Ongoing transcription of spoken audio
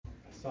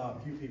Saw a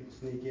few people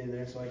sneak in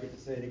there, so I get to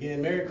say it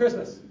again. Merry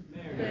Christmas.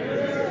 Merry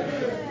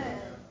Christmas.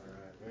 All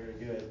right, very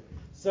good.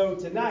 So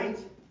tonight,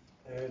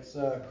 it's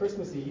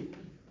Christmas Eve,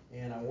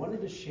 and I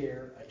wanted to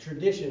share a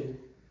tradition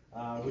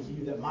with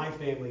you that my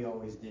family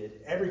always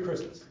did every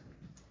Christmas.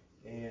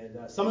 And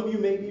some of you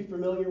may be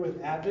familiar with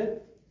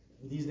Advent.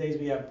 These days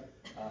we have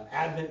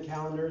Advent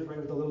calendars, right,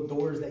 with the little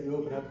doors that you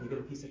open up and you get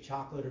a piece of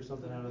chocolate or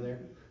something out of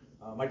there.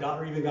 My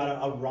daughter even got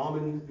a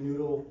ramen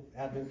noodle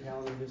Advent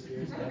calendar this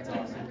year, so that's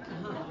awesome.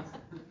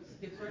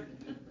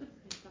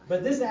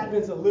 But this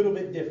Advent's a little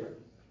bit different.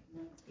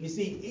 You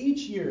see,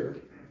 each year,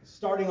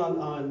 starting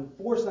on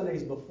 4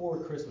 Sundays before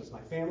Christmas,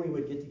 my family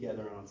would get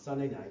together on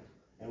Sunday night,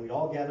 and we'd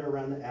all gather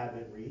around the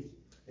Advent wreath.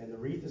 And the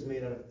wreath is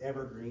made out of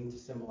evergreen to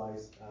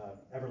symbolize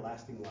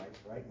everlasting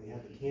life, right? We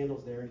had the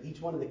candles there, and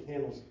each one of the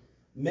candles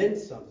meant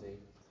something.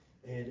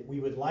 And we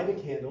would light a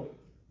candle.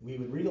 We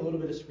would read a little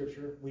bit of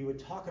scripture. We would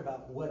talk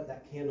about what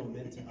that candle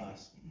meant to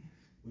us.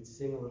 We'd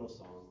sing a little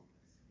song.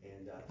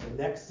 And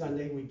the next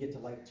Sunday, we'd get to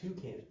light 2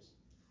 candles.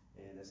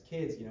 And as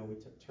kids, you know, we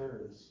took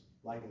turns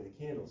lighting the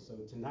candles. So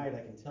tonight,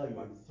 I can tell you,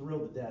 I'm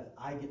thrilled to death.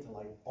 I get to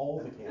light all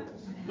the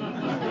candles.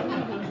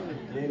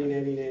 Nanny,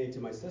 nanny, nanny to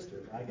my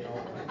sister. I get all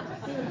of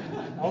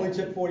them. Only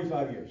took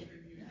 45 years.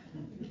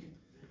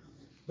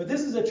 But this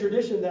is a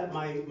tradition that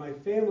my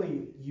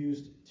family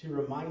used to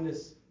remind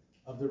us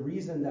of the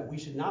reason that we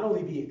should not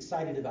only be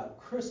excited about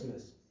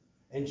Christmas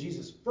and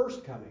Jesus'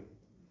 first coming,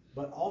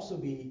 but also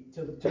be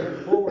to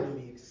look forward and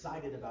be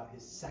excited about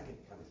his second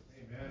coming.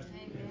 Amen.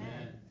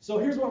 Amen. So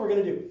here's what we're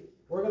going to do.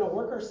 We're going to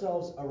work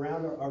ourselves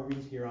around our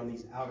wreath here on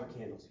these outer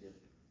candles here.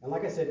 And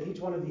like I said, each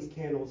one of these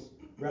candles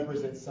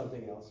represents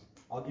something else.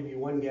 I'll give you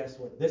one guess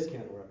what this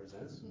candle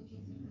represents.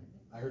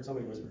 I heard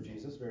somebody whisper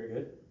Jesus. Very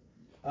good.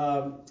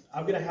 I'm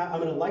going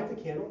to light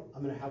the candle.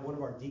 I'm going to have one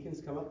of our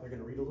deacons come up. They're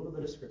going to read a little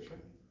bit of scripture.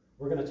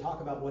 We're going to talk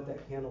about what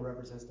that candle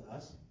represents to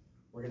us.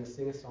 We're going to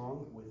sing a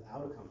song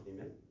without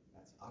accompaniment.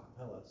 That's a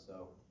cappella.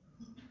 So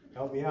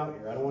help me out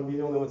here. I don't want to be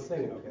the only one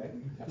singing, okay?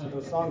 That's what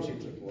those song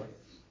sheets are for.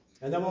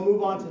 And then we'll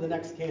move on to the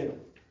next candle.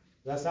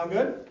 Does that sound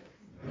good?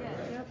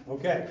 Yes.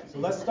 Okay, so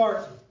let's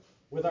start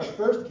with our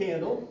first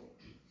candle.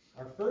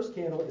 Our first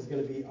candle is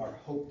going to be our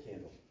hope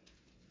candle.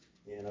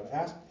 And I've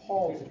asked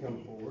Paul to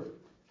come forward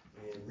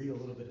and read a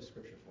little bit of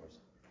scripture for us.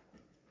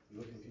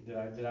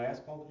 Did I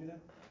ask Paul to do that?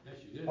 Yes,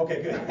 you did.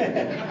 Okay, good.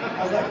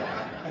 I was like,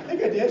 I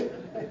think I did.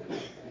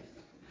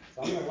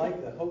 So I'm going to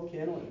light the hope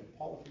candle, and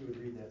Paul, if you would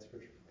read that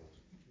scripture for us.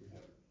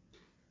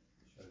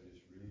 Should I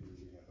just read it?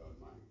 We have a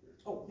mic here.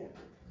 Oh, yeah.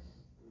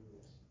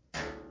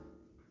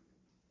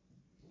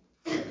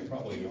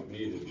 Probably don't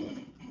need it,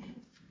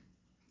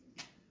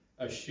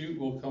 but a shoot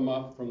will come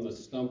up from the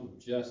stump of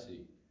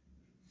Jesse.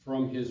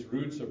 From his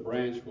roots a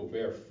branch will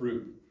bear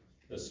fruit.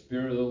 The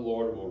Spirit of the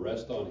Lord will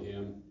rest on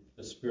him,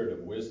 the Spirit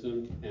of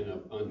wisdom and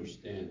of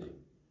understanding,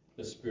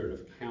 the Spirit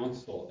of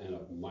counsel and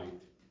of might,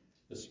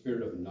 the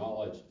Spirit of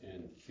knowledge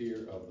and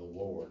fear of the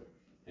Lord.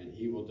 And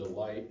he will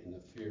delight in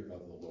the fear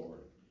of the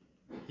Lord.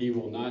 He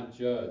will not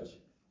judge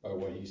by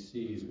what he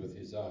sees with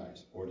his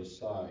eyes, or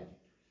decide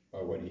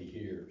by what he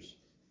hears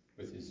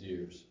with his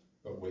ears,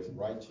 but with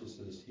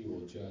righteousness he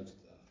will judge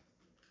the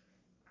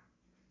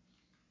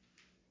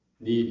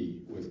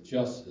needy. With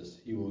justice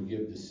he will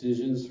give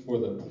decisions for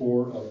the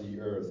poor of the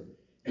earth.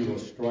 He will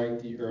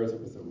strike the earth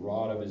with the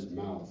rod of his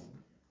mouth.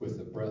 With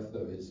the breath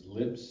of his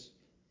lips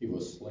he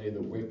will slay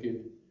the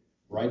wicked.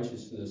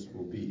 Righteousness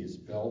will be his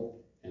belt,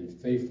 and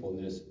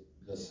faithfulness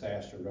the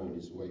sash around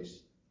his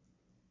waist.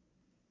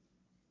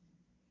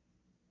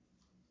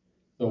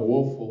 The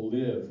wolf will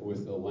live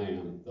with the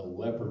lamb, the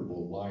leopard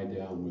will lie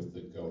down with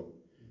the goat,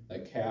 the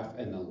calf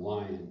and the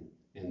lion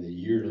and the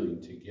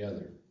yearling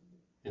together,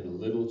 and a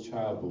little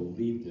child will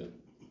lead them.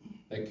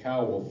 The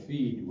cow will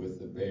feed with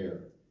the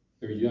bear,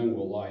 their young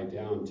will lie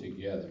down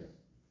together,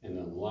 and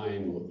the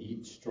lion will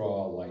eat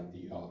straw like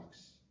the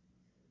ox.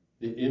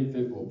 The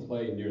infant will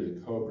play near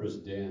the cobra's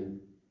den,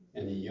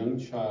 and the young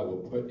child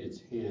will put its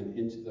hand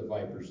into the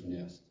viper's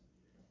nest.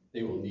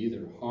 They will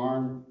neither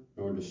harm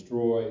nor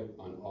destroy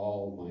on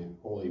all my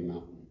holy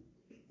mountain,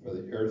 for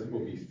the earth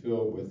will be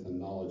filled with the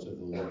knowledge of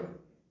the Lord,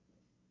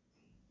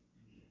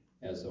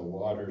 as the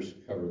waters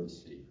cover the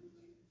sea.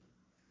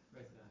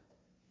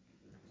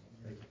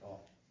 Thank you,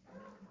 Paul.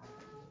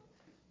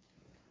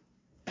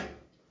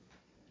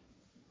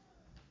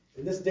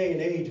 In this day and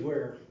age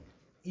where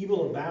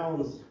evil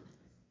abounds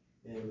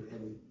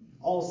and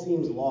all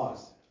seems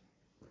lost,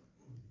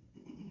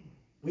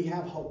 we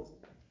have hope.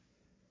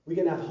 We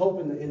can have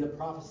hope in the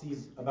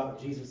prophecies about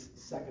Jesus'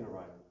 second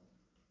arrival.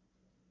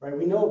 Right?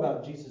 We know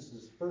about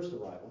Jesus' first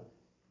arrival.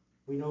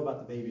 We know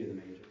about the baby in the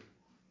manger.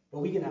 But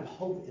we can have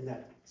hope in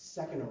that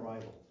second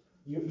arrival.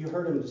 You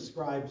heard him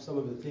describe some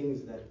of the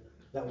things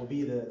that will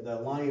be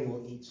the lion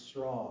will eat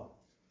straw.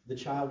 The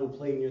child will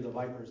play near the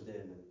viper's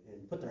den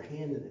and put their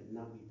hand in it and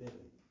not be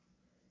bitten.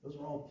 Those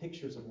are all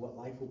pictures of what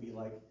life will be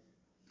like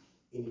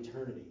in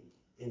eternity,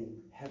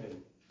 in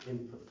heaven,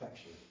 in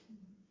perfection.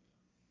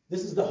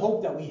 This is the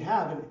hope that we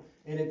have,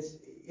 and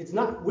it's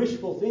not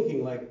wishful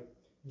thinking like,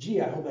 gee,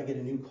 I hope I get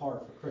a new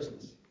car for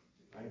Christmas,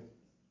 right?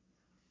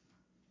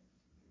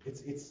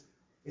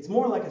 It's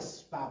more like a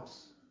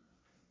spouse.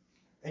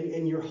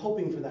 And you're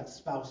hoping for that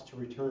spouse to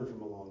return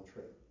from a long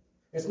trip.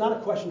 It's not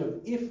a question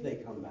of if they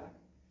come back.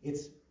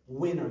 It's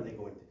when are they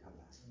going to come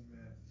back.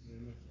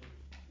 Amen.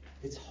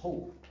 It's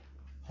hope.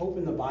 Hope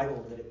in the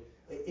Bible that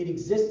it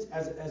exists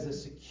as a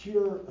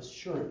secure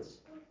assurance,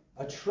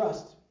 a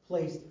trust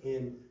placed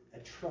in a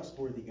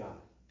trustworthy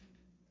God.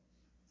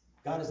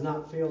 God has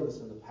not failed us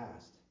in the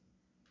past.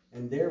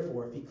 And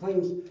therefore, if he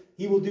claims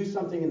he will do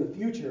something in the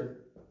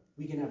future,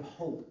 we can have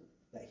hope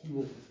that he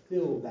will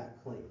fulfill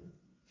that claim.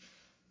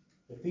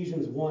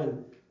 Ephesians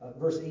 1,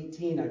 verse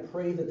 18, I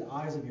pray that the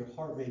eyes of your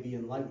heart may be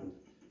enlightened,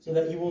 so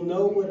that you will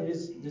know what it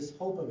is this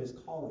hope of his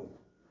calling,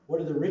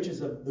 what are the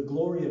riches of the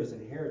glory of his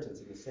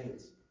inheritance in the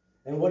saints,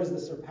 and what is the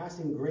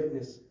surpassing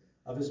greatness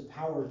of his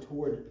power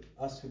toward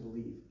us who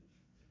believe.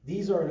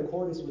 These are in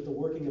accordance with the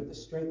working of the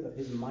strength of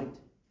his might,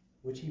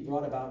 which he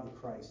brought about in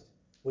Christ,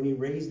 when he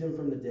raised him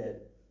from the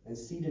dead and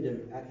seated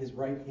him at his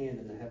right hand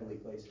in the heavenly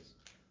places,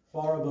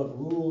 far above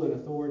rule and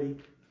authority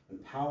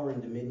and power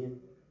and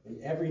dominion, in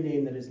every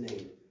name that is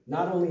named,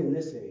 not only in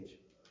this age,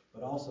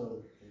 but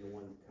also in the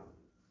one to come.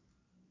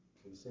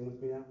 Will you sing with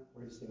me now?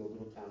 We're going to sing A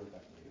Little Town of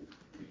Bethlehem.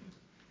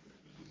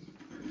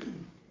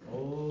 Oh,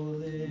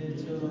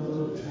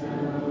 little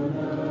town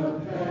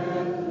of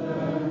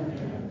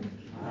Bethlehem,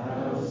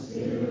 how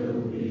still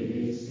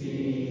we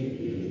see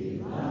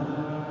thee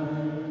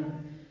lie,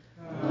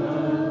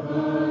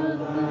 above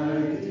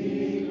thy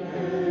deep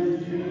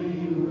and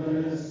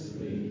dreamless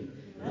sleep,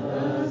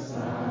 the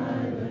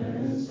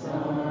silent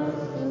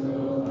stars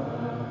go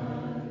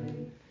by.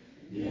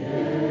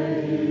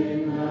 Yet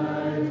in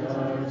thy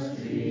dark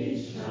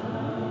streets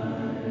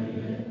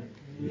shineth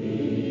the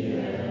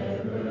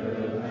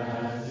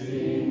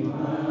everlasting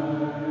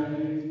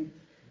light.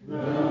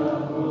 The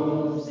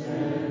hopes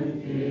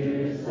and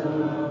fears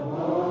of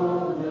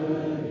all the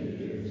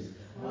years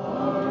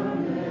are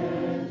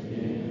met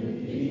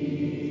in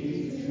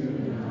thee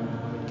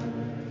tonight.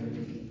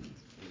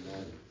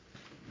 Amen.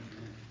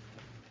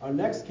 Our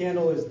next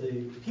candle is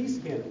the peace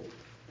candle.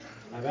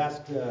 I've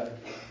asked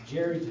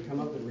Jerry to come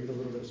up and read a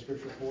little bit of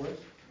scripture for us.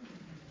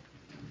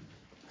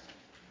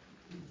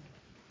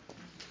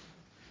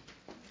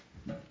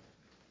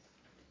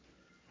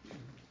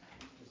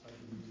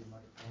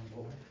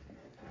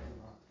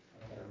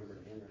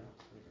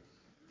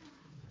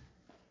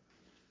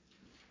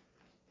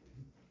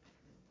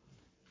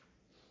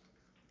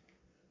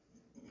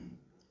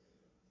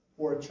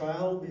 For a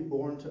child will be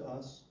born to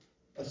us,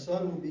 a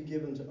son will be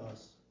given to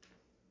us,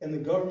 and the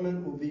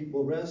government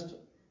will rest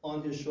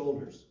on his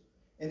shoulders.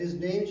 And his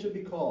name shall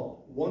be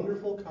called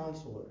Wonderful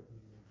Counselor,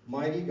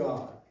 Mighty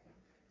God,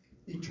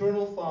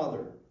 Eternal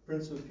Father,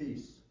 Prince of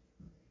Peace.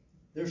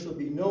 There shall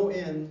be no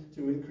end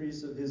to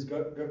increase of his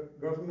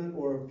government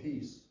or of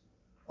peace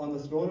on the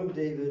throne of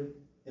David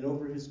and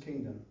over his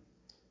kingdom,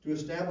 to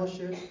establish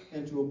it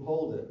and to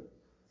uphold it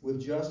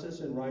with justice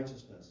and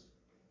righteousness,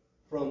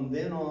 from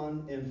then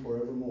on and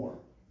forevermore.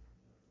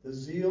 The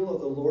zeal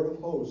of the Lord of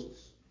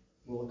hosts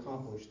will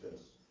accomplish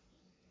this.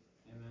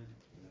 Amen.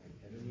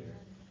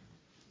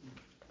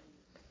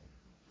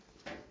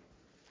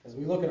 As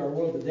we look at our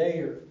world today,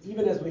 or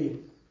even as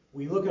we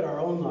look at our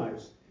own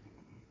lives,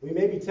 we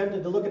may be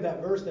tempted to look at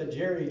that verse that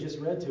Jerry just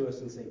read to us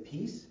and say,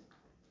 peace?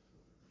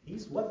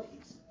 Peace? What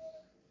peace?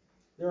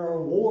 There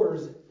are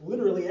wars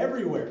literally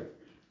everywhere.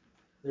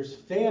 There's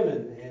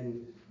famine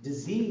and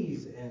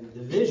disease and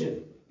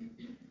division.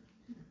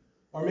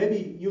 Or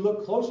maybe you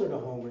look closer to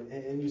home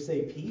and you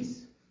say,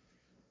 peace?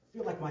 I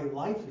feel like my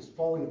life is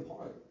falling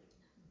apart.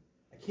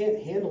 I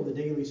can't handle the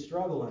daily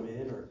struggle I'm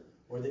in,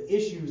 or the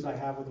issues I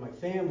have with my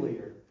family,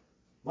 or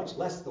much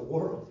less the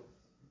world.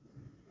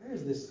 Where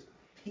is this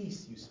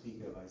peace you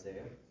speak of,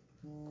 Isaiah?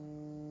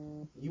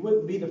 You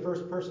wouldn't be the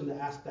first person to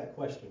ask that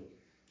question.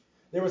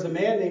 There was a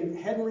man named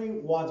Henry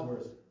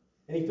Wadsworth,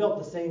 and he felt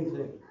the same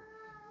thing.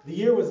 The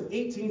year was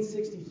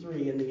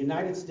 1863, and the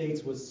United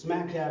States was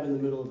smack dab in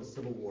the middle of the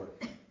Civil War.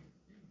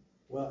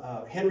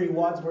 Well, Henry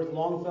Wadsworth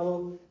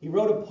Longfellow, he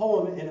wrote a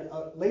poem, and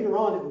later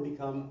on it would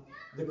become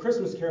the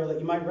Christmas carol that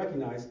you might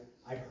recognize,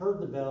 I heard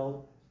the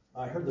bells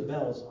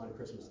on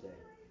Christmas Day.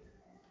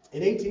 In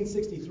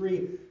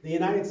 1863, the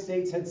United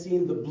States had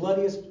seen the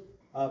bloodiest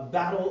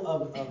battle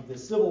of the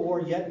Civil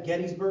War yet,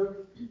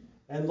 Gettysburg,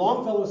 and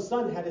Longfellow's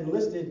son had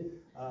enlisted,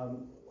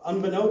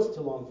 unbeknownst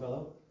to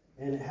Longfellow,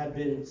 and had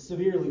been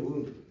severely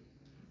wounded.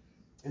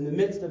 In the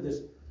midst of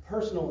this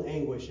personal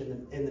anguish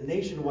and the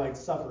nationwide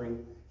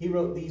suffering, he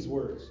wrote these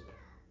words,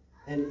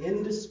 and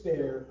in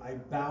despair I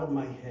bowed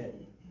my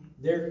head.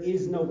 There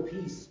is no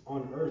peace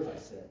on earth, I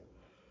said,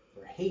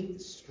 for hate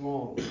is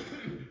strong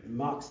and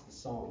mocks the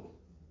song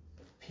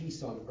of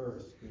peace on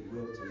earth,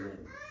 goodwill to men.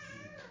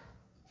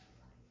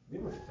 Have you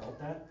ever felt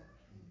that?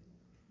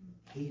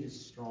 Hate is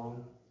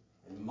strong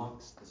and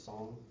mocks the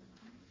song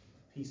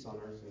of peace on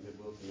earth and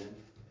goodwill to men.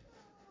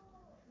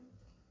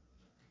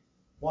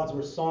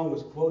 Wadsworth's song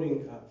was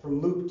quoting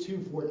from Luke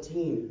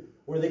 2:14,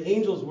 where the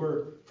angels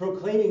were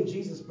proclaiming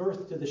Jesus'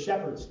 birth to the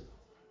shepherds,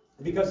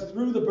 because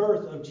through the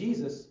birth of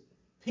Jesus,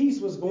 peace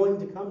was going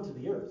to come to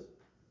the earth.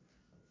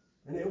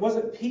 And it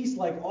wasn't peace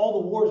like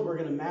all the wars were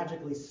going to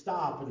magically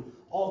stop and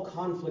all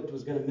conflict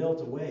was going to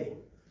melt away.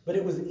 But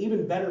it was an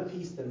even better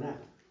peace than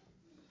that.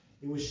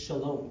 It was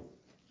shalom.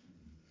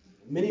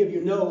 Many of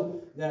you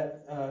know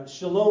that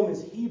shalom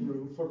is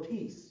Hebrew for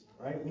peace,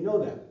 right? We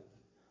know that.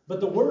 But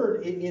the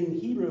word in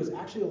Hebrew is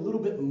actually a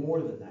little bit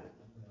more than that.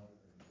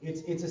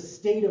 It's a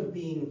state of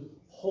being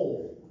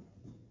whole.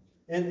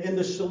 And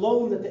the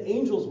shalom that the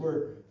angels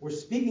were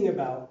speaking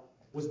about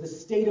was the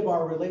state of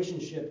our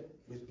relationship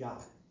with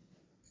God.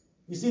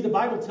 You see, the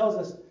Bible tells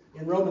us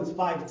in Romans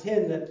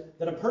 5:10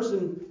 that a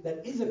person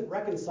that isn't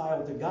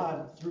reconciled to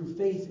God through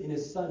faith in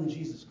his Son,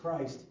 Jesus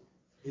Christ,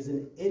 is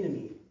an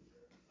enemy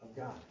of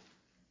God.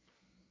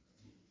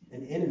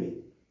 An enemy.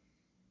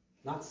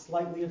 Not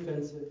slightly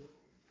offensive,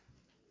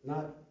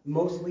 not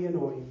mostly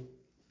annoying,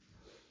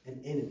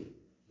 an enemy.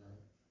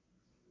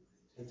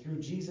 And through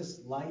Jesus'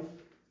 life,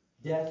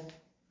 death,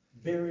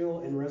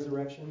 burial, and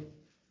resurrection,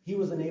 he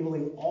was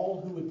enabling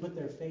all who would put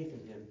their faith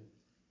in him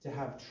to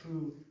have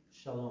true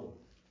shalom.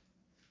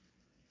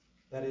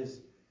 That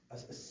is a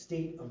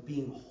state of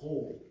being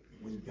whole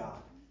with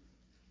God.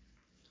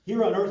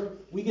 Here on earth,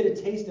 we get a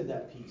taste of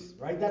that peace,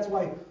 right? That's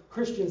why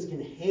Christians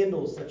can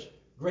handle such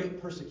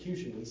great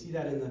persecution. We see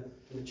that in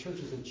the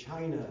churches in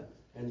China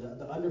and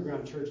the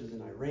underground churches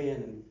in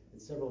Iran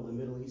and several of the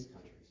Middle East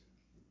countries.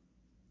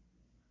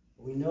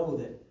 We know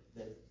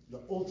that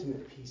the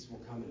ultimate peace will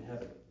come in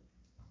heaven.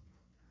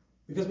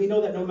 Because we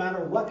know that no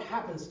matter what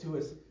happens to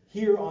us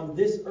here on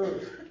this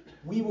earth,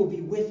 we will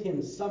be with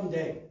him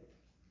someday,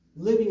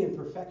 living in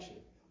perfection.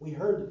 We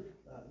heard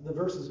the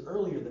verses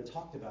earlier that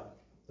talked about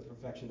the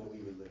perfection that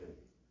we would live in.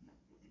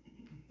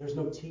 There's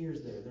no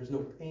tears there. There's no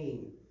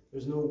pain.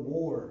 There's no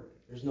war.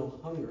 There's no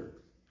hunger.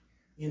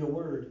 In a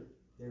word,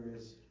 there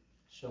is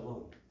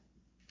shalom.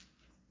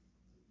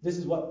 This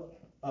is what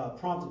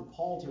prompted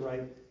Paul to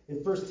write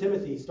in 1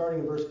 Timothy, starting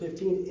in verse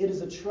 15. It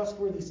is a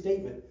trustworthy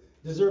statement,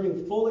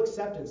 deserving full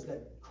acceptance,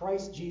 that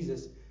Christ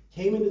Jesus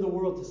came into the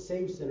world to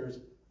save sinners,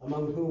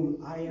 among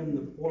whom I am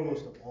the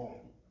foremost of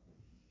all.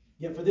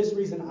 Yet for this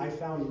reason I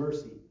found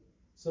mercy,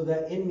 so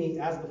that in me,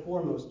 as the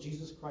foremost,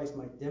 Jesus Christ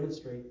might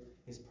demonstrate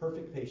his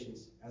perfect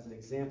patience as an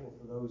example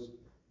for those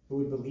who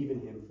would believe in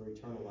him for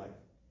eternal life.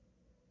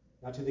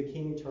 Now to the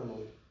King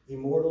eternal,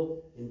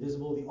 immortal,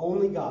 invisible, the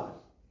only God,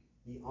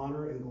 be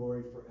honor and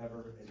glory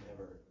forever and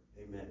ever.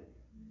 Amen.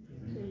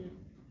 Amen.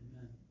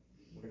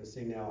 We're going to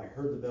sing now, I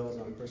Heard the Bells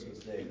on Christmas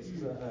Day. This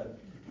is an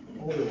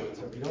older one,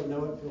 so if you don't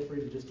know it, feel free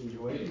to just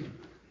enjoy it.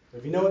 But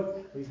if you know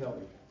it, please help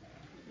me.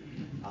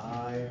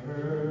 I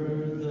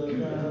heard the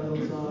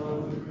bells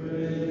on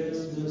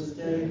Christmas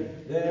Day,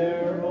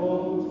 their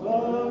old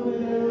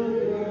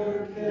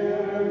familiar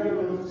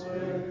carols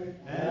play,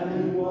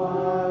 and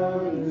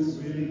wild and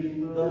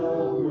sweet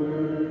the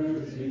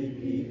words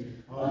repeat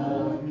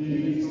of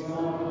peace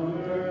on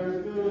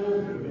earth,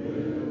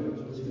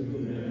 goodwill to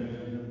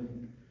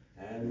men.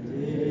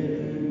 And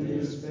in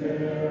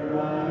despair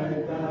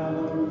I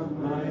bowed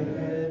my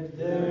head,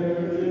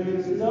 there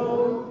is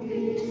no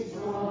peace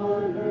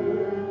on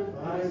earth,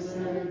 I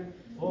said,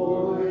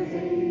 for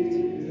hate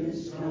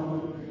is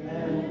strong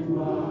and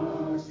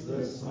mocks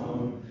the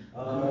song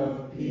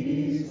of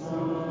peace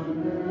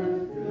on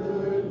earth,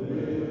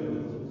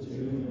 goodwill to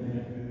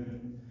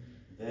men.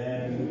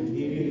 Then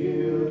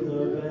peal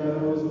the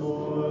bells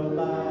more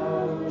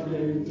loud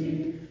and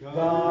deep,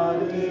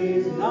 God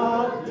is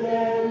not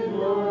dead,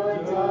 nor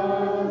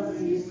does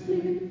he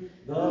sleep.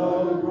 The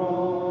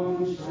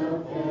wrong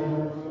shall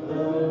fall,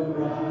 the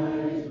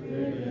right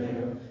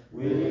prevail,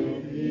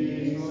 with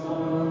peace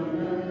on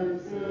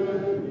earth,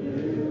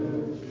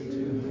 goodwill to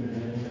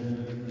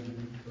men.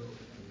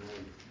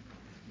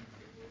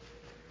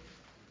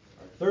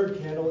 Our third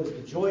candle is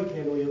the joy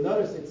candle. You'll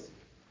notice it's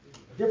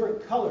a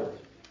different color.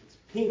 It's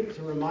pink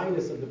to remind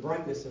us of the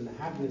brightness and the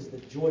happiness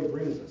that joy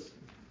brings us.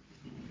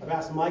 I've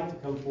asked Mike to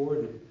come forward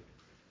and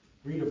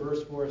read a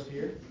verse for us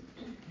here.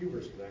 A few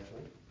verses,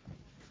 actually.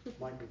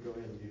 Mike would go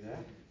ahead and do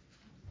that.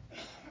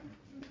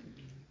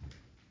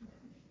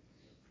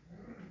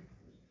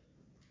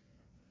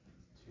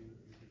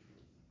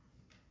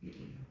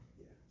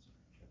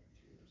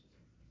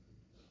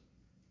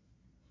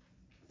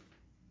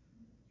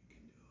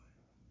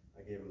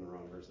 I gave him the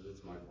wrong verses.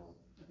 It's my fault.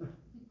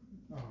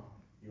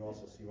 You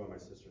also see why my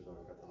sisters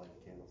always got the light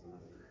candles and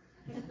not me.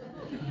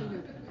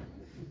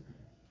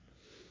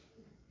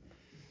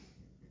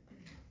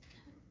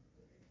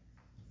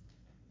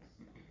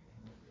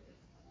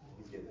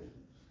 He's getting there.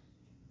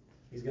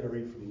 He's going to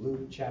read from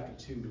Luke chapter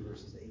 2,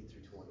 verses 8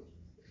 through 20.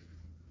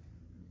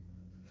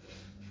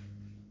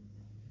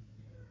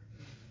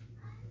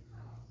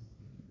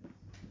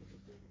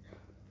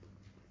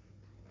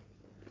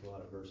 There's a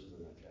lot of verses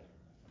in that chapter.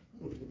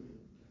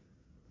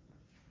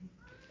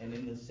 And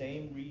in the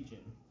same region,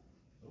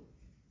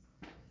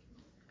 can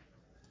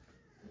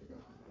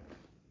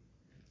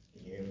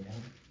you hear me now?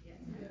 Yes.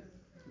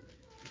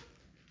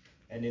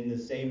 And in the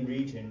same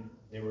region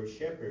there were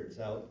shepherds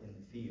out in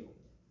the field,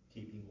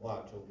 keeping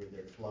watch over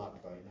their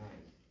flock by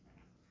night.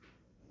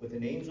 With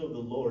an angel of the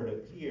Lord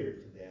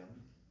appeared to them,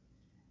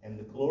 and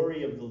the glory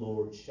glory of the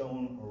Lord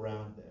shone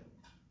around them,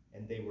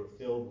 and they were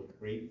filled with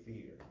great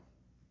fear.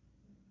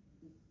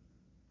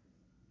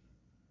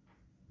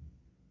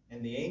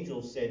 And the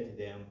angel said to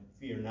them,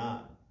 "Fear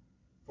not,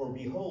 for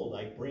behold,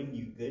 I bring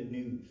you good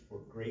news for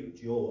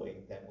great joy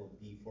that will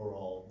be for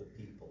all the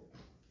people.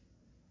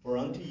 For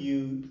unto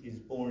you is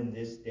born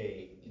this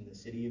day in the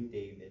city of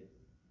David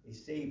a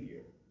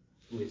Savior,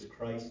 who is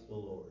Christ the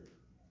Lord.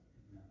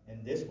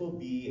 And this will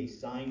be a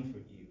sign for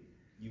you.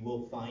 You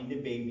will find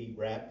a baby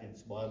wrapped in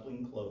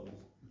swaddling clothes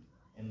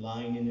and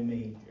lying in a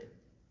manger."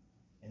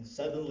 And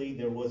suddenly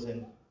there was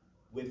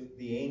with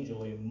the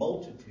angel a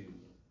multitude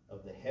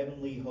of the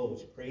heavenly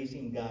host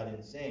praising God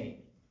and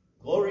saying,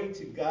 "Glory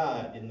to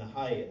God in the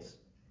highest,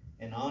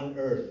 and on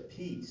earth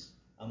peace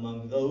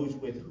among those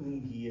with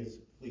whom he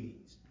is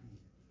pleased."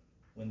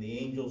 When the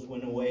angels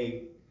went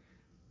away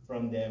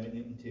from them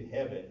into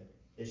heaven,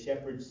 the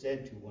shepherds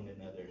said to one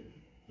another,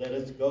 "Let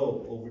us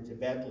go over to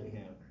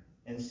Bethlehem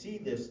and see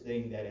this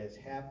thing that has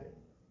happened,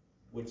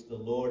 which the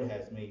Lord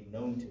has made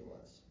known to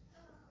us."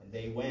 And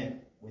they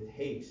went with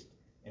haste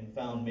and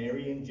found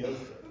Mary and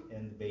Joseph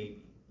and the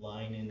baby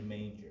lying in the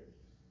manger.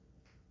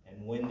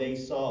 And when they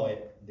saw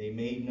it, they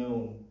made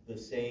known the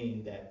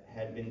saying that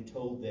had been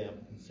told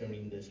them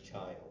concerning this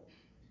child.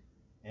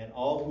 And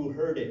all who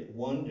heard it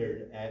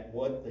wondered at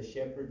what the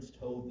shepherds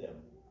told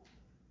them.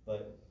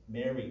 But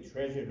Mary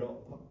treasured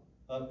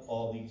up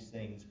all these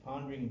things,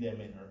 pondering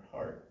them in her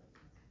heart.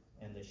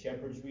 And the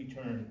shepherds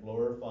returned,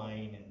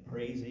 glorifying and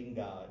praising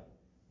God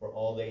for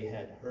all they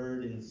had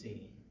heard and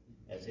seen,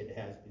 as it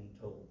has been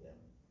told them.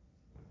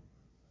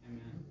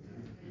 Amen.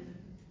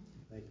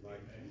 Thank you, Mike.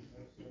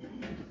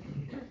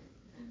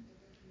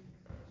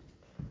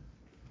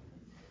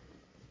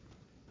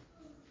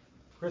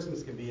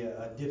 Christmas can be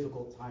a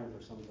difficult time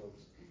for some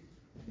folks.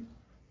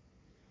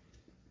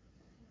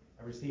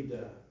 I received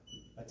a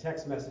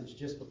text message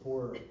just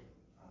before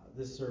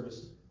this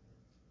service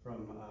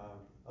from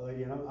a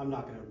lady, and I'm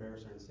not going to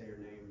embarrass her and say her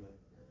name, but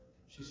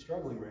she's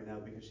struggling right now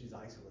because she's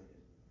isolated.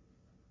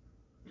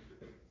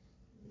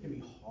 It can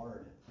be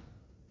hard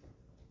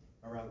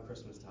around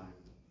Christmas time.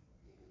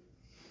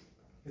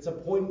 It's a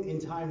point in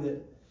time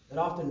that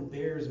often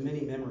bears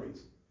many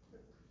memories.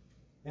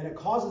 And it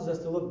causes us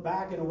to look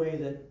back in a way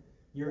that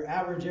your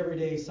average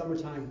everyday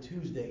summertime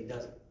Tuesday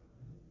doesn't.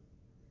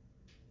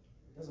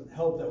 It doesn't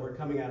help that we're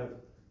coming out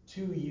of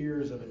 2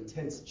 years of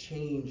intense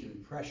change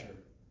and pressure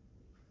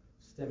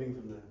stemming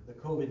from the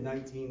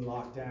COVID-19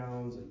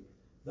 lockdowns and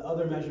the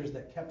other measures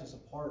that kept us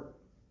apart,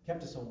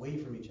 kept us away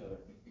from each other.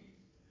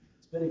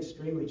 It's been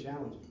extremely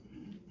challenging.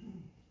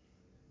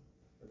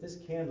 But this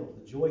candle,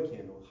 the joy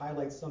candle,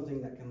 highlights something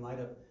that can light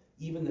up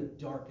even the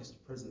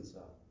darkest prison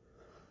cell.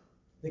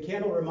 The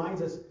candle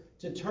reminds us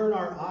to turn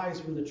our eyes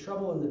from the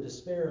trouble and the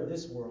despair of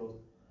this world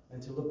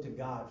and to look to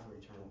God for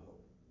eternal hope.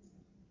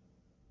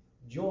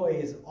 Joy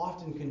is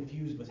often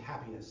confused with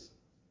happiness.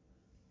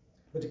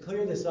 But to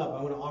clear this up,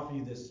 I want to offer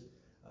you this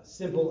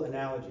simple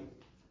analogy.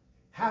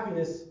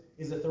 Happiness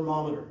is a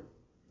thermometer.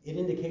 It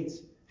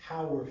indicates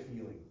how we're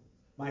feeling.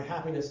 My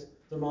happiness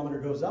thermometer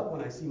goes up when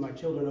I see my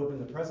children open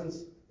the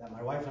presents that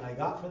my wife and I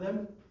got for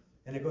them,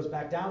 and it goes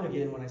back down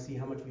again when I see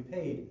how much we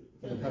paid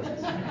for the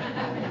presents.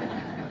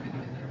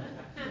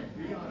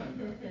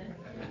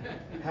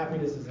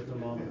 Happiness is a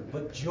thermometer,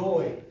 but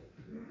joy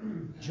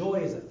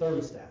is a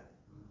thermostat.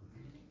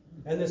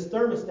 And this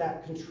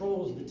thermostat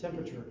controls the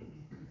temperature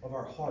of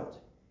our heart.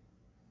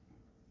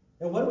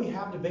 And what do we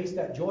have to base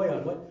that joy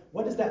on?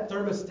 What does that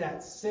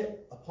thermostat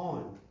sit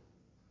upon?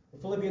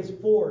 Philippians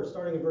 4,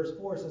 starting in verse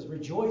 4, says,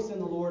 "Rejoice in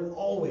the Lord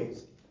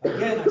always.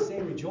 Again, I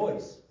say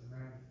rejoice.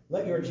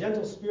 Let your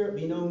gentle spirit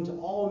be known to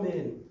all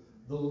men.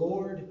 The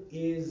Lord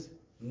is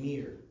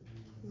near."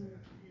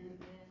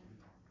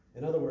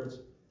 In other words,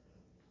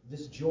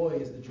 this joy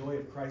is the joy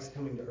of Christ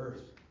coming to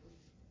earth,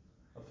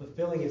 of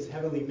fulfilling his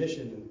heavenly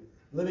mission, and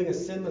living a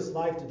sinless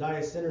life to die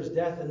a sinner's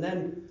death, and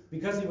then,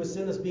 because he was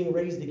sinless, being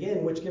raised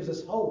again, which gives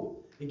us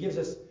hope. It gives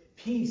us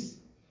peace.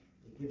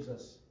 It gives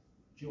us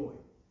joy.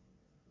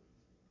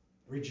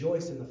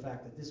 Rejoice in the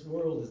fact that this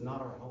world is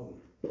not our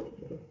home.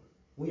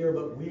 We are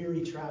but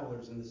weary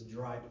travelers in this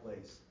dry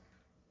place.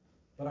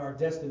 But our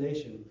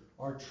destination,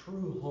 our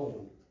true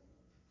home,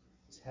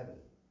 is heaven.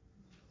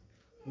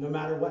 No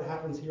matter what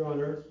happens here on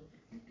earth,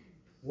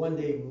 one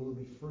day we will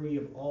be free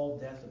of all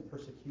death and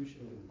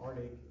persecution and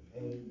heartache and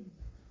pain.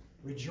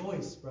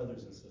 Rejoice,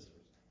 brothers and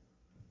sisters,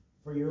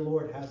 for your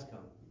Lord has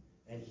come,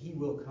 and he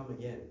will come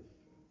again.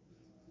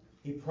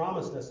 He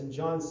promised us in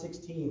John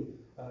 16,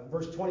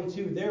 verse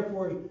 22,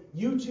 "Therefore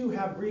you too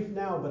have grief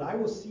now, but I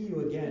will see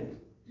you again,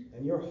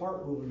 and your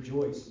heart will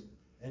rejoice,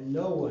 and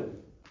no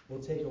one will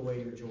take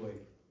away your joy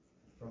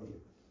from you."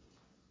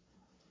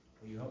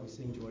 Will you help me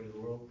sing Joy to the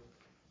World?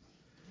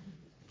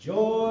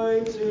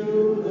 Joy to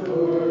the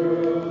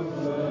world,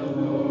 the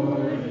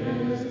Lord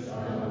is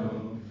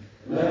come.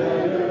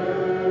 Let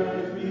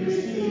earth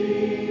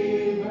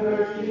receive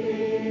her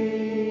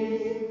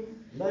King.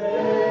 Let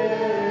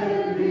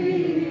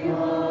every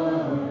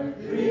heart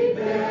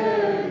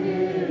prepare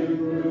him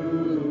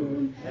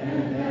room,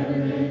 and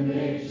heaven and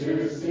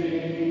nature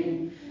sing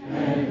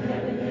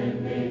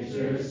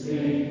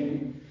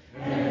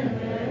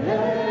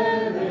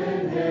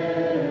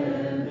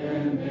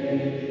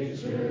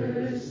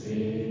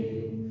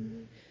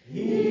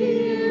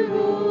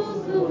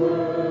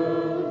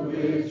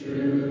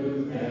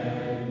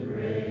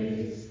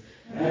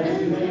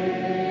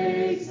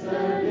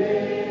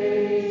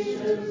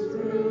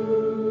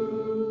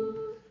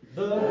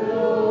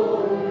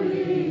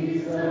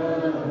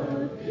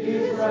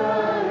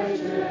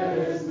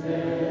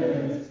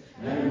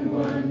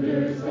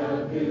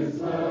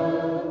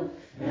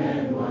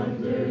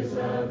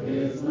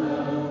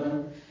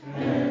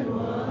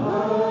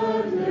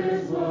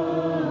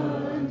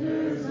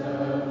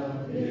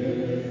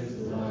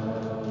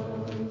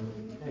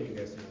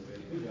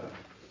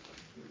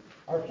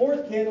Our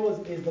fourth candle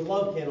is the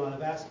love candle. And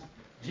I've asked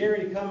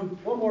Jerry to come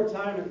one more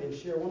time and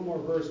share one more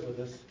verse with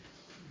us.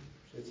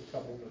 It's a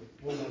couple, but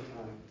one more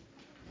time.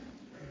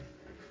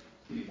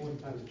 One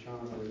time's a charm.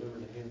 I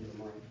remember to hand you the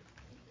mic.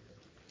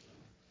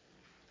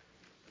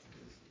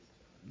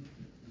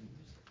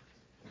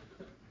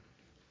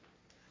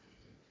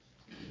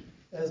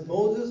 As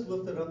Moses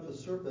lifted up the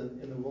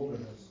serpent in the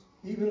wilderness,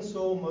 even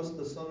so must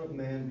the Son of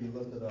Man be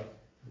lifted up,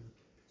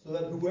 so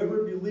that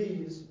whoever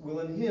believes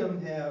will in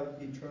him have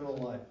eternal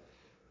life.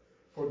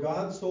 For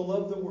God so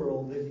loved the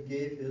world that he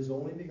gave his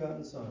only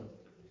begotten Son,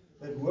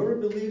 that whoever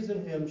believes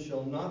in him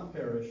shall not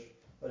perish,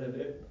 but have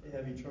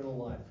eternal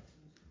life.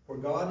 For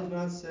God did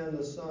not send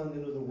the Son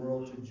into the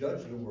world to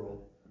judge the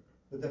world,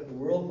 but that the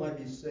world might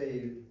be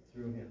saved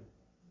through him.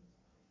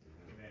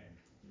 Amen.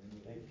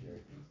 Thank you,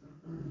 Jerry.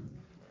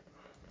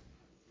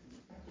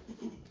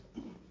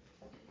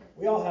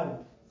 We all have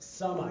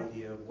some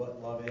idea of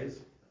what love is,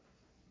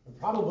 and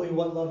probably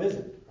what love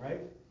isn't, right?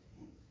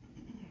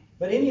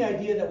 But any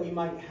idea that we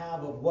might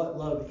have of what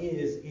love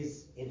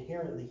is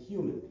inherently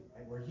human,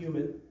 right? We're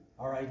human,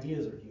 our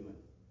ideas are human,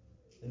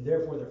 and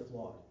therefore they're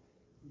flawed.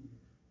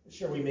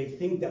 Sure, we may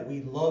think that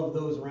we love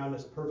those around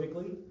us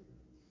perfectly,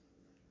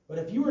 but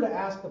if you were to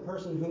ask the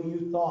person whom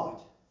you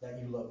thought that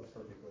you loved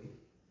perfectly,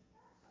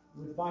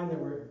 you would find there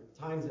were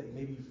times that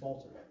maybe you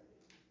faltered.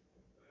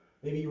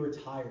 Maybe you were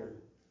tired,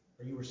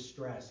 or you were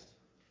stressed.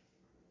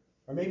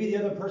 Or maybe the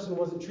other person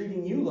wasn't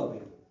treating you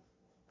lovingly.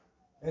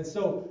 And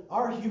so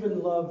our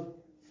human love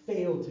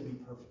failed to be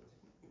perfect.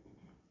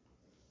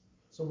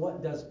 So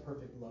what does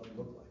perfect love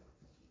look like?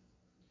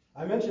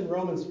 I mentioned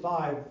Romans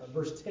 5,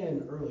 verse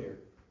 10 earlier.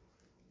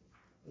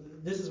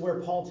 This is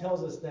where Paul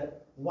tells us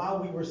that while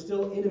we were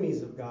still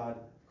enemies of God,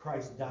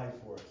 Christ died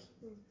for us.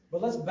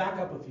 But let's back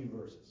up a few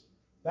verses.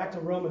 Back to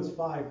Romans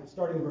 5,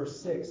 starting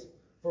verse 6.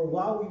 For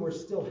while we were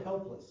still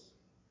helpless,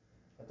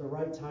 at the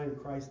right time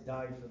Christ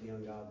died for the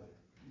ungodly.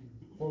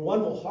 For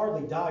one will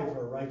hardly die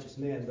for a righteous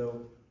man,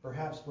 though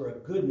perhaps for a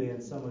good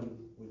man someone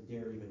would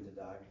dare even to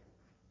die.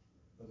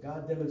 But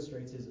God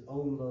demonstrates his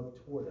own love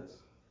toward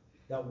us,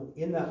 that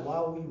in that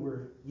while we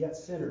were yet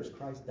sinners,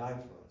 Christ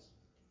died for us.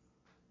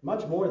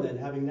 Much more than,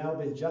 having now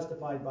been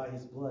justified by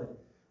his blood,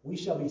 we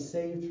shall be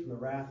saved from the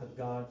wrath of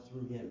God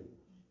through him.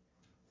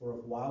 For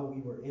if while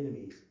we were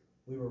enemies,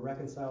 we were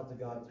reconciled to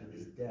God through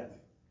his death,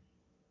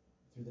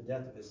 through the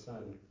death of his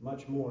Son,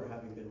 much more,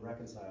 having been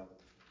reconciled,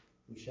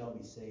 we shall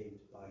be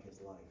saved by his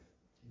life.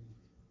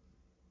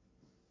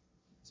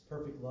 His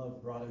perfect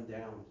love brought him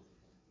down.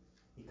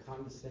 He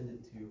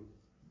condescended to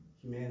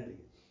humanity.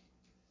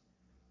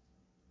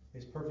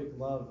 His perfect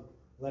love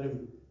let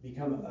him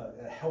become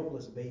a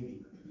helpless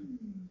baby.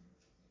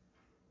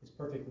 His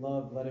perfect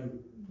love let him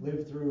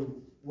live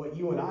through what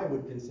you and I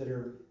would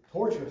consider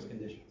torturous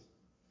conditions.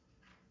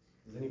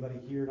 Does anybody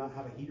here not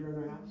have a heater in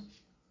their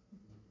house?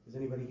 Does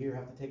anybody here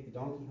have to take the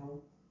donkey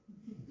home?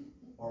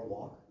 Or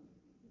walk?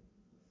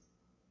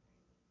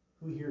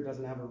 Who here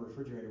doesn't have a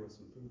refrigerator with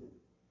some food in it?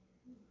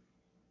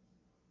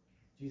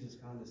 Jesus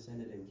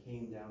condescended and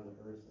came down to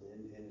earth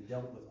and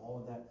dealt with all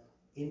of that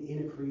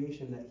in a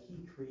creation that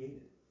he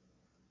created.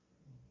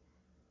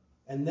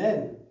 And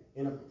then,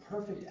 in a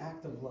perfect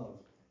act of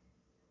love,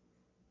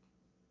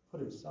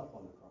 put himself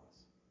on the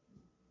cross.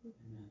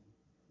 Amen.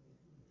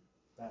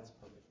 That's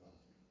perfect love.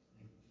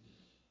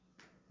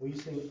 Will you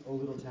sing O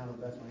Little Town of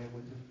Bethlehem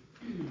with me?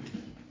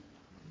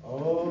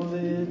 O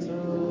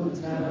little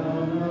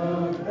town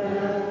of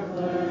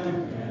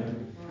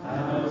Bethlehem,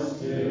 how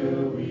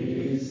still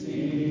we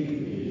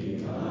see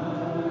thee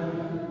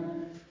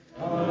lie.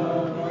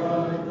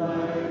 Above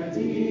thy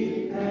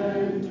deep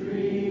and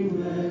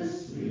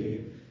dreamless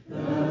sleep,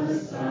 the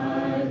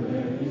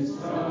silent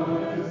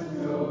stars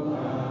go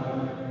by.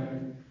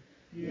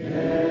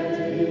 Yet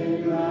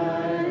in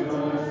thy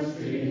dark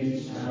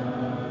streets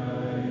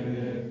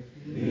shineth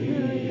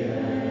the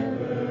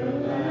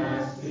everlasting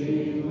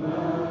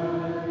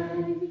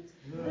light.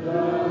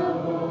 The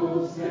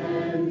hopes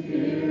and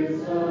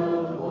fears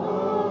of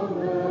all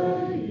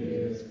the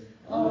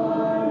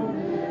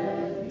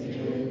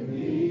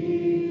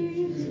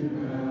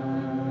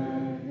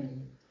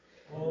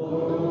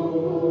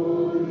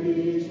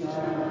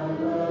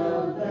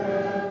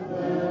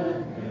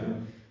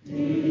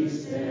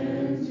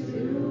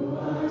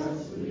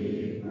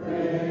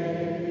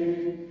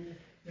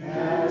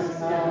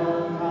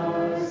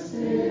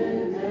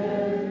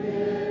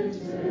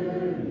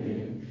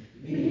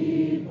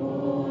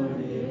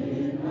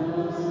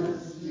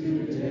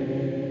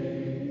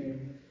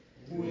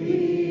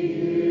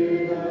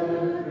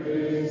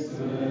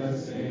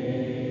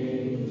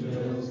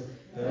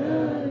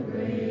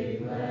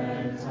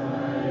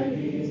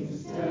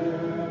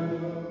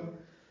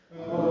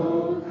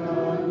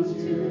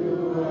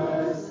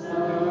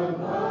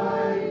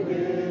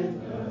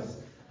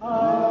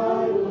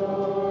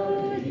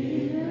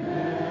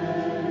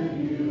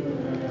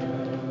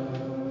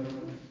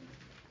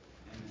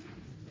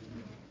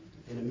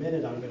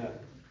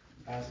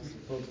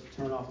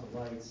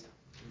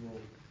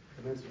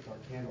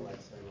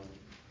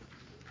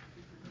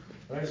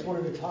But I just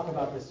wanted to talk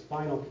about this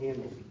final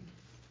candle.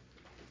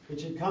 It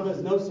should come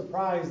as no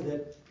surprise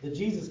that the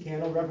Jesus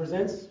candle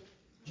represents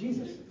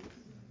Jesus.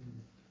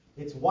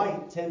 Its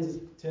white tends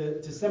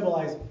to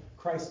symbolize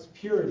Christ's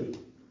purity,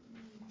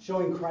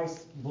 showing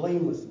Christ's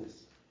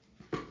blamelessness.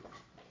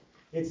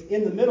 It's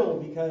in the middle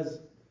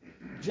because,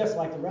 just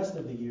like the rest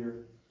of the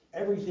year,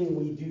 everything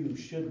we do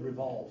should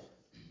revolve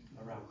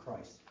around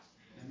Christ.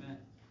 Amen.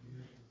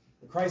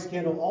 The Christ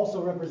candle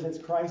also represents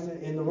Christ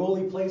in the role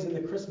he plays in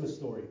the Christmas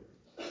story.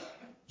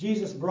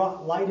 Jesus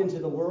brought light into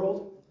the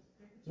world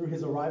through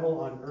his arrival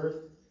on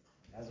earth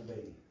as a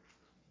baby.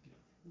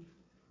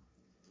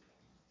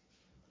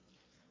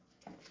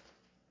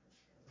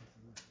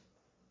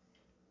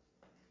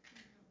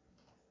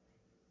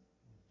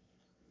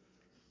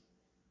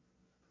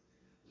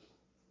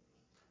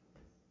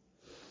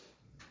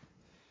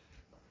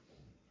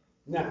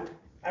 Now,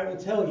 I will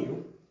tell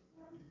you,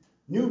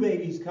 new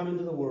babies come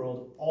into the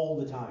world all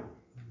the time.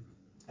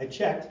 I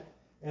checked,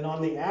 and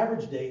on the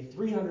average day,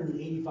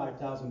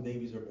 385,000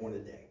 babies are born a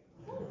day.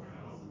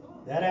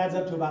 That adds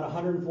up to about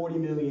 140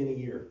 million a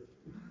year.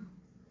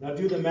 Now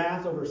do the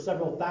math over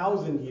several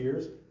thousand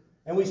years,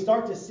 and we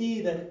start to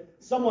see that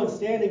someone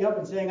standing up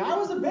and saying, "I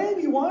was a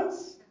baby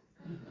once,"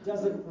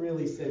 doesn't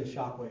really send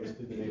shockwaves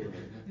through the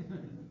neighborhood.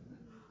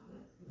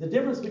 The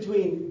difference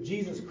between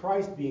Jesus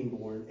Christ being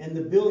born and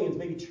the billions,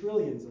 maybe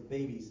trillions of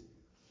babies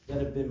that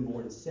have been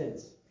born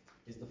since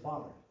is the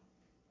Father.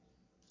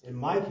 In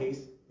my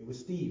case, it was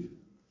Steve.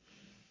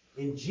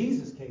 In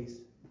Jesus'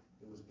 case,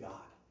 it was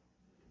God.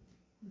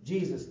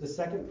 Jesus, the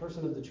second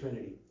person of the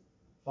Trinity,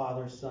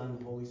 Father, Son,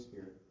 Holy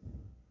Spirit,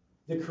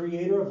 the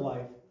creator of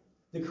life,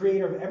 the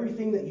creator of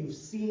everything that you've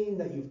seen,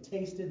 that you've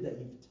tasted, that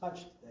you've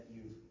touched, that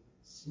you've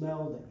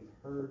smelled, that you've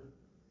heard,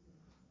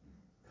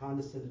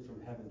 condescended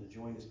from heaven to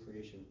join his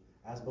creation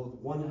as both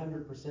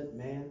 100%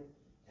 man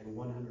and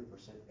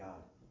 100%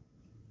 God.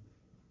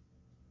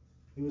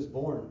 He was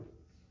born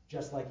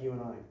just like you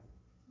and I.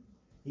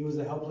 He was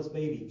a helpless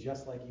baby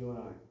just like you and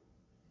I.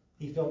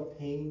 He felt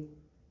pain.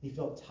 He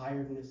felt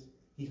tiredness.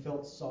 He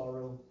felt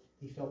sorrow.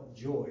 He felt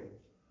joy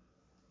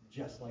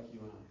just like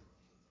you and I.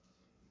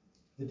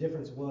 The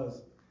difference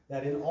was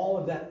that in all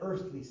of that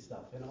earthly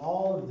stuff, in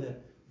all of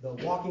the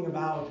walking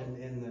about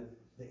and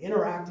the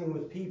interacting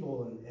with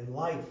people and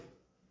life,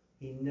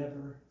 he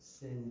never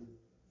sinned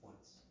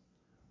once.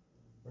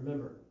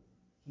 Remember,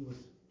 he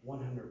was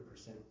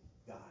 100%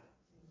 God.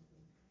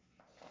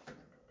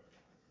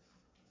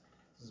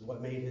 This is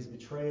what made his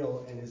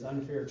betrayal and his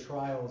unfair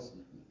trials,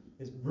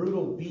 his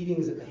brutal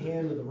beatings at the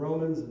hand of the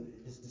Romans, and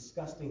his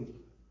disgusting,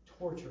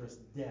 torturous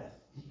death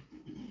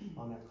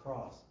on that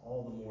cross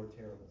all the more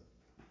terrible.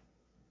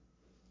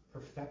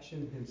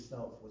 Perfection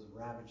himself was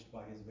ravaged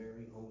by his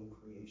very own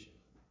creation.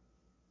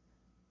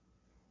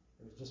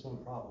 There was just one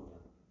problem,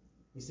 though.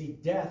 You see,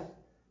 death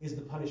is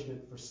the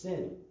punishment for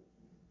sin.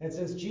 And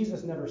since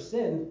Jesus never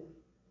sinned,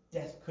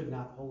 death could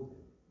not hold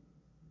him.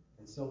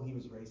 And so he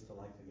was raised to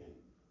life again,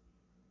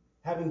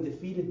 having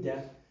defeated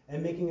death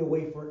and making a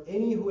way for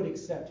any who would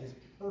accept his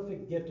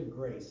perfect gift of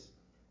grace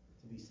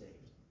to be saved.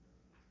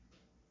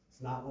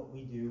 It's not what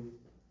we do.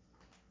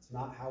 It's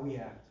not how we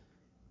act.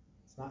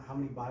 It's not how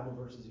many Bible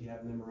verses you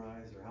have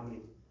memorized or how many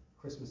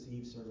Christmas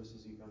Eve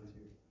services you come to.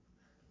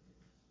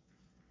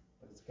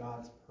 But it's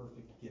God's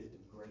perfect gift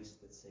of grace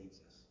that saves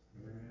us.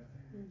 Amen.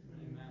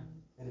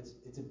 And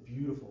it's a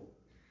beautiful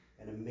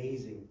and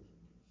amazing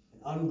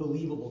and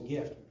unbelievable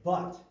gift,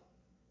 but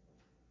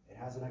it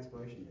has an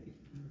expiration date.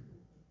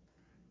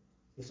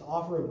 This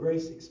offer of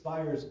grace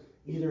expires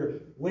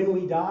either when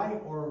we die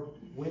or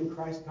when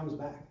Christ comes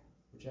back,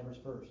 whichever's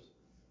first.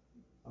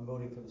 I'm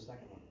voting for the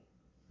second one.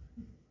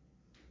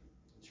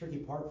 The tricky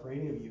part for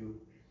any of you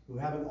who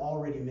haven't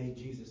already made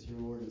Jesus your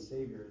Lord and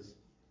Savior is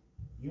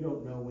you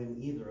don't know when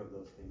either of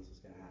those things is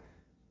going to happen.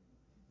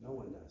 No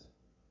one does.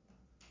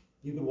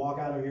 You could walk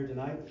out of here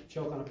tonight,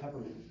 choke on a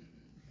peppermint,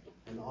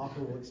 and the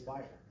offer will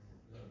expire.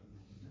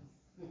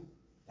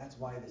 That's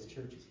why this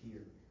church is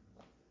here,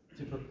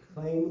 to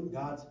proclaim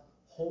God's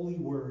holy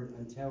word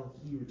until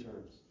he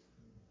returns.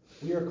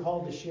 We are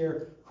called to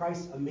share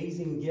Christ's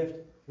amazing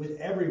gift with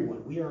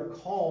everyone. We are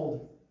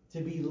called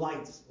to be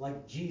lights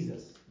like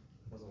Jesus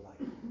was a light.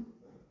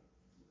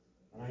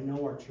 And I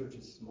know our church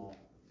is small.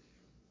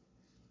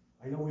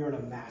 I know we aren't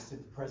a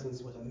massive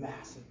presence with a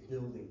massive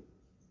building.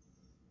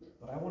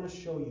 But I want to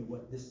show you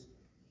what this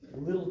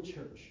little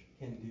church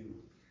can do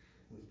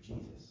with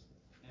Jesus.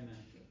 Amen.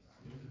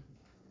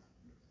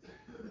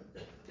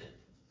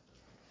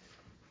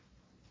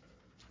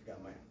 I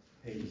got my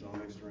pages all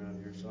mixed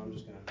around here, so I'm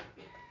just going to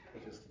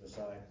put this to the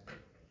side.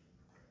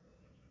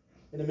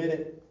 In a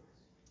minute,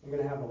 I'm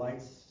going to have the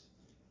lights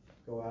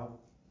go out.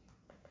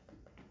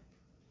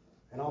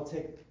 And I'll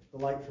take the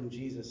light from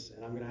Jesus,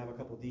 and I'm going to have a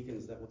couple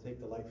deacons that will take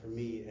the light from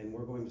me, and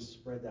we're going to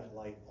spread that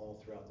light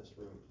all throughout this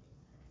room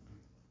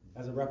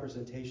as a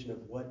representation of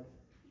what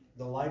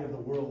the light of the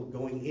world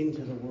going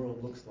into the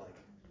world looks like.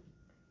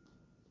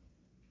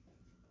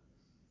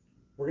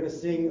 We're going to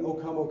sing, O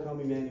Come,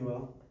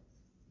 Emmanuel.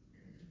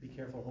 Be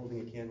careful holding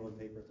a candle and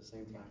paper at the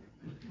same time.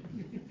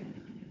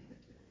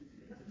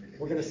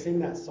 We're going to sing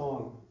that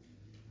song.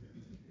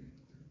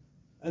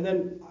 And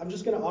then I'm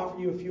just going to offer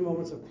you a few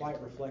moments of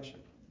quiet reflection.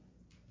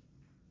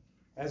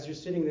 As you're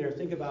sitting there,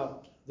 think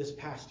about this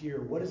past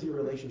year. What has your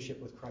relationship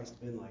with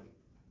Christ been like?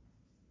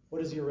 What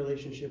has your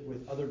relationship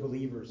with other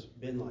believers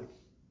been like?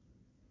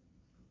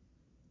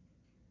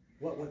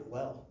 What went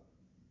well?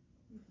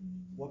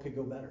 What could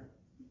go better?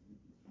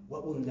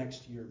 What will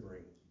next year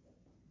bring?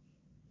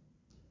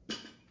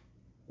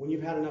 When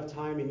you've had enough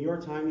time, in your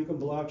time, you can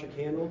blow out your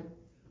candle.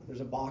 There's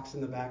a box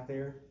in the back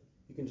there.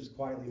 You can just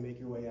quietly make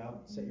your way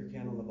out, set your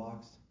candle in the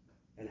box,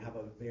 and have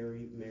a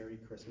very Merry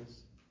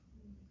Christmas.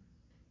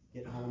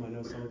 Get home. I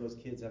know some of those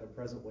kids have a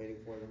present waiting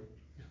for them.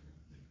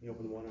 You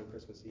open one on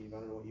Christmas Eve. I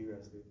don't know what you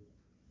guys do.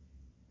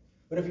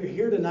 But if you're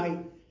here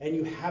tonight and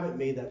you haven't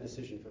made that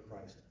decision for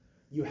Christ,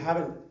 you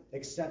haven't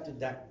accepted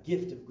that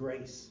gift of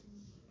grace,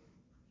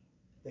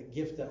 that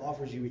gift that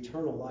offers you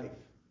eternal life,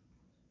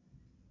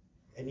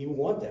 and you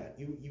want that,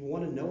 you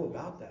want to know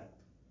about that,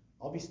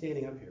 I'll be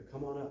standing up here.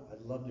 Come on up.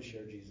 I'd love to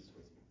share Jesus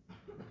with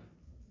you.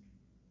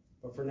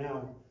 But for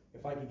now,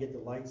 if I could get the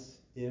lights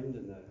dimmed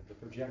and the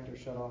projector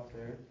shut off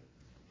there.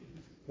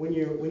 When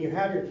you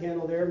have your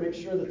candle there, make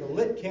sure that the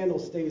lit candle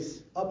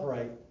stays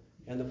upright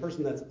and the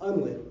person that's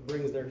unlit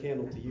brings their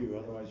candle to you.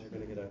 Otherwise, you're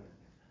going to get a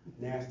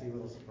nasty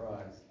little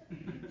surprise.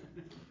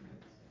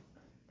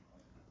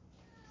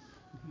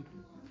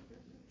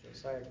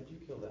 Josiah, could you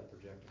kill that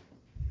projector?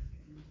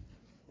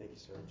 Thank you,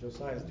 sir.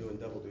 Josiah's doing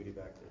double duty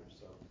back there,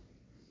 so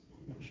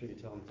make sure you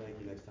tell him thank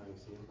you next time you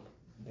see him.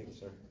 Thank you,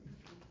 sir.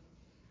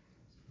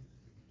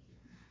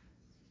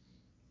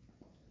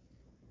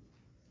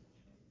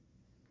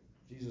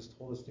 Jesus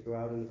told us to go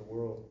out into the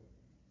world,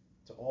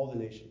 to all the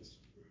nations,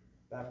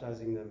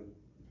 baptizing them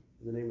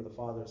in the name of the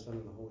Father, Son,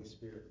 and the Holy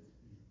Spirit,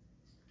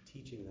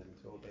 teaching them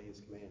to obey His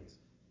commands.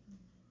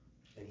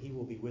 And He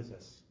will be with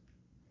us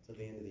to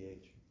the end of the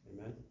age.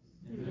 Amen?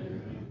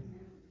 Amen.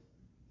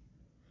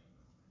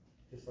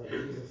 Just like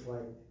Jesus'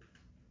 light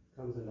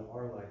comes into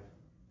our life,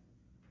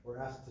 we're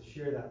asked to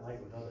share that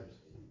light with others.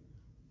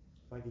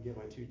 If I could get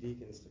my two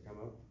deacons to come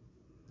up.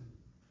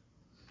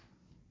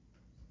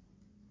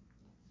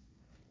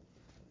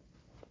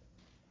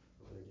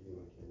 I'm going to give you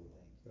my candle.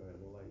 Go ahead,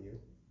 we'll light you.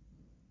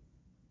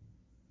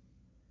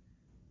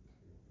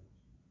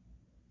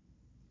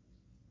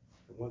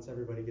 And once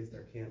everybody gets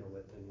their candle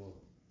lit, then we'll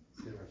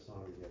sing our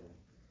song together.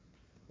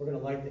 We're going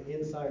to light the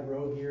inside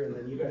row here, and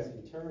then you guys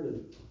can turn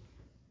and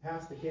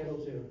pass the candle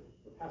to,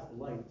 or pass the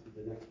light to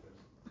the next person.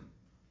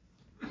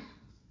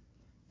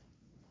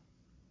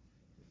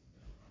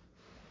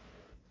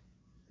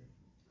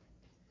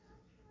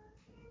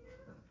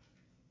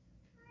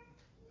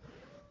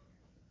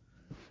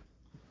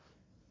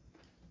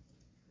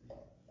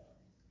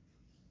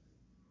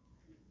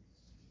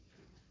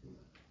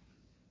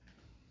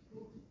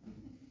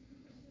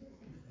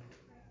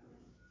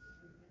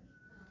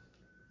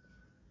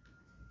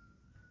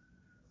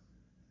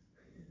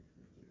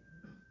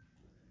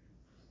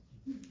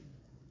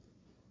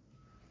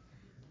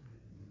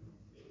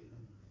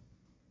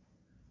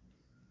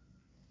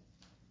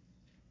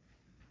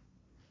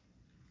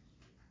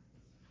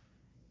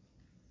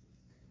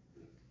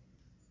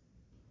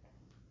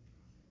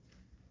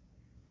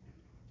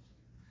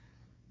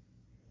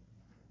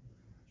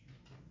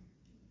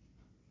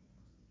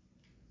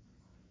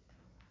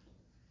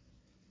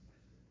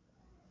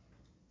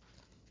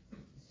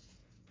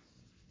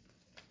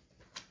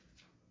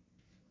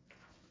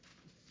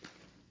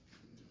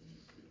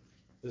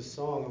 This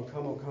song, O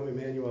Come,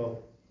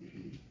 Emmanuel,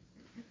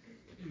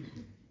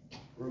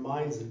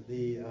 reminds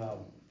the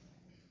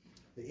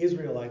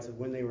Israelites of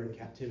when they were in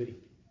captivity.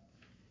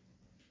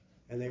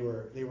 And they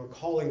were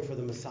calling for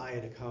the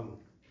Messiah to come.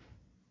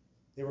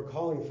 They were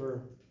calling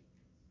for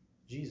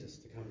Jesus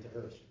to come to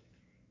earth.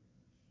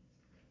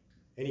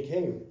 And He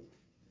came.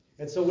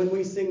 And so when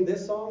we sing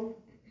this song,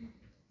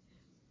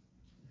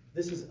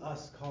 this is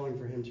us calling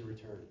for Him to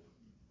return.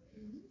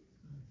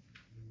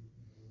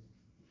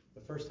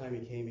 The first time He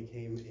came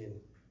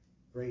in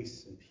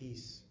grace and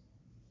peace.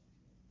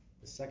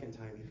 The second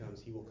time He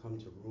comes, He will come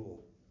to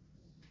rule.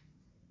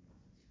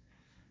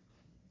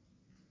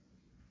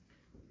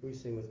 Will you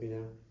sing with me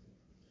now?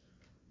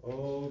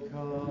 O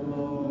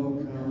come,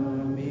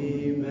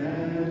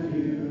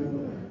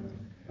 Emmanuel.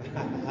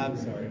 I'm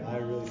sorry, I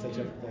really set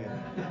you up for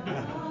that.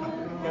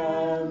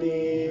 Come,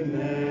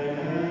 Emmanuel,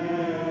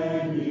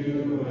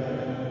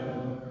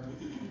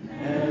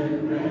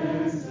 and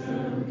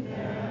ransom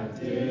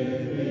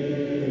captive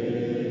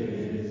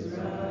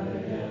Israel,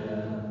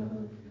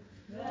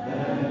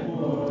 that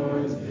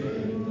mourns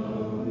in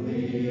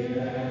lonely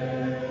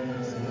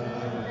exile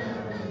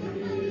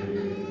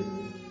here,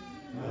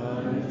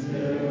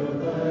 until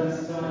the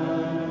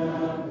Son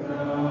of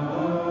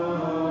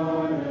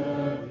God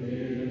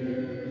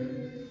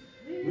appear.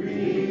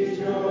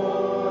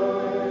 Rejoice,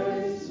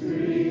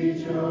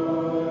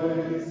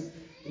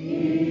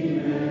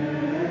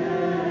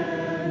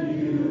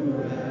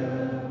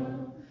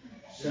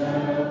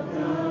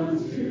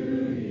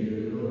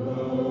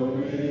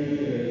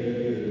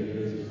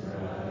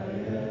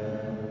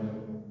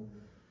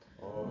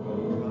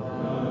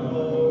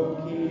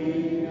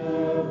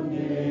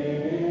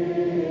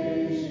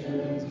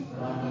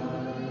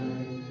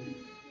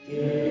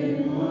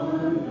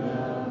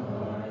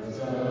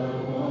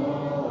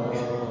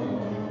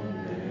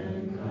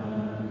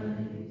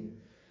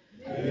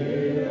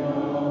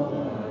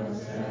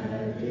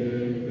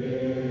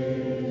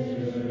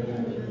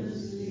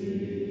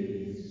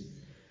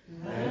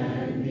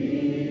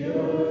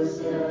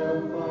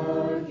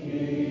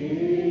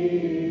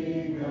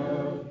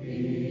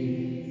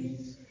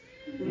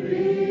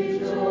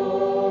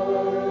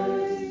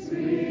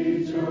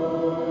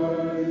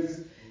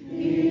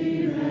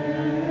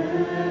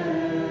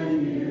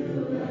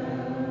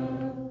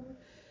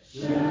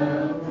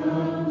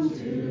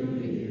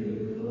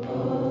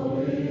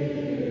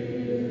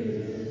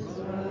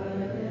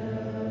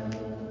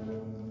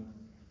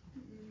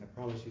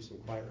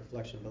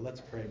 reflection, but let's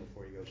pray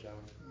before you go, shall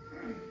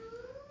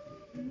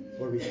we?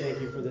 Lord, we thank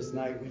you for this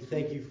night. We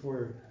thank you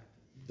for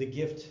the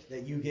gift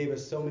that you gave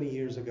us so many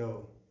years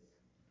ago.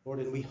 Lord,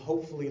 and we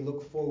hopefully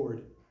look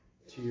forward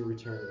to your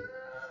return.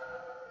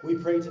 We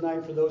pray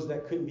tonight for those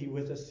that couldn't be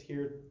with us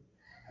here.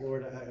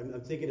 Lord,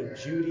 I'm thinking of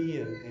Judy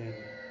and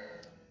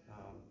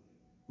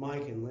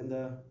Mike and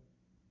Linda,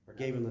 or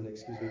Gabe and Linda,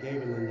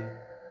 Gabe and Linda.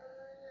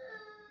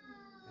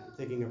 I'm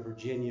thinking of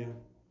Virginia,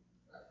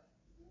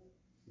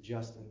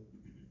 Justin,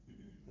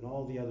 and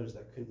all the others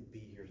that couldn't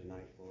be here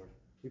tonight, Lord.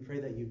 We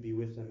pray that you be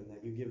with them and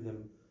that you give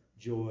them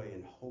joy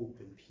and hope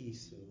and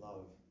peace and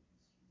love.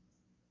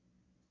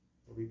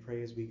 Lord, we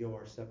pray as we go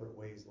our separate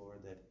ways,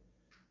 Lord, that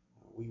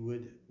we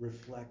would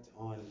reflect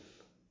on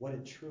what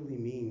it truly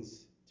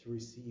means to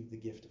receive the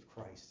gift of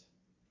Christ,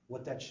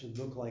 what that should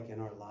look like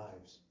in our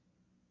lives,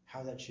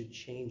 how that should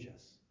change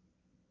us.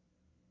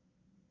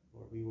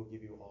 Lord, we will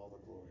give you all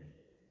the glory.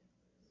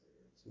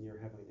 It's in your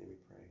heavenly name we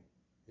pray.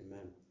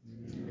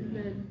 Amen.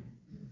 Amen.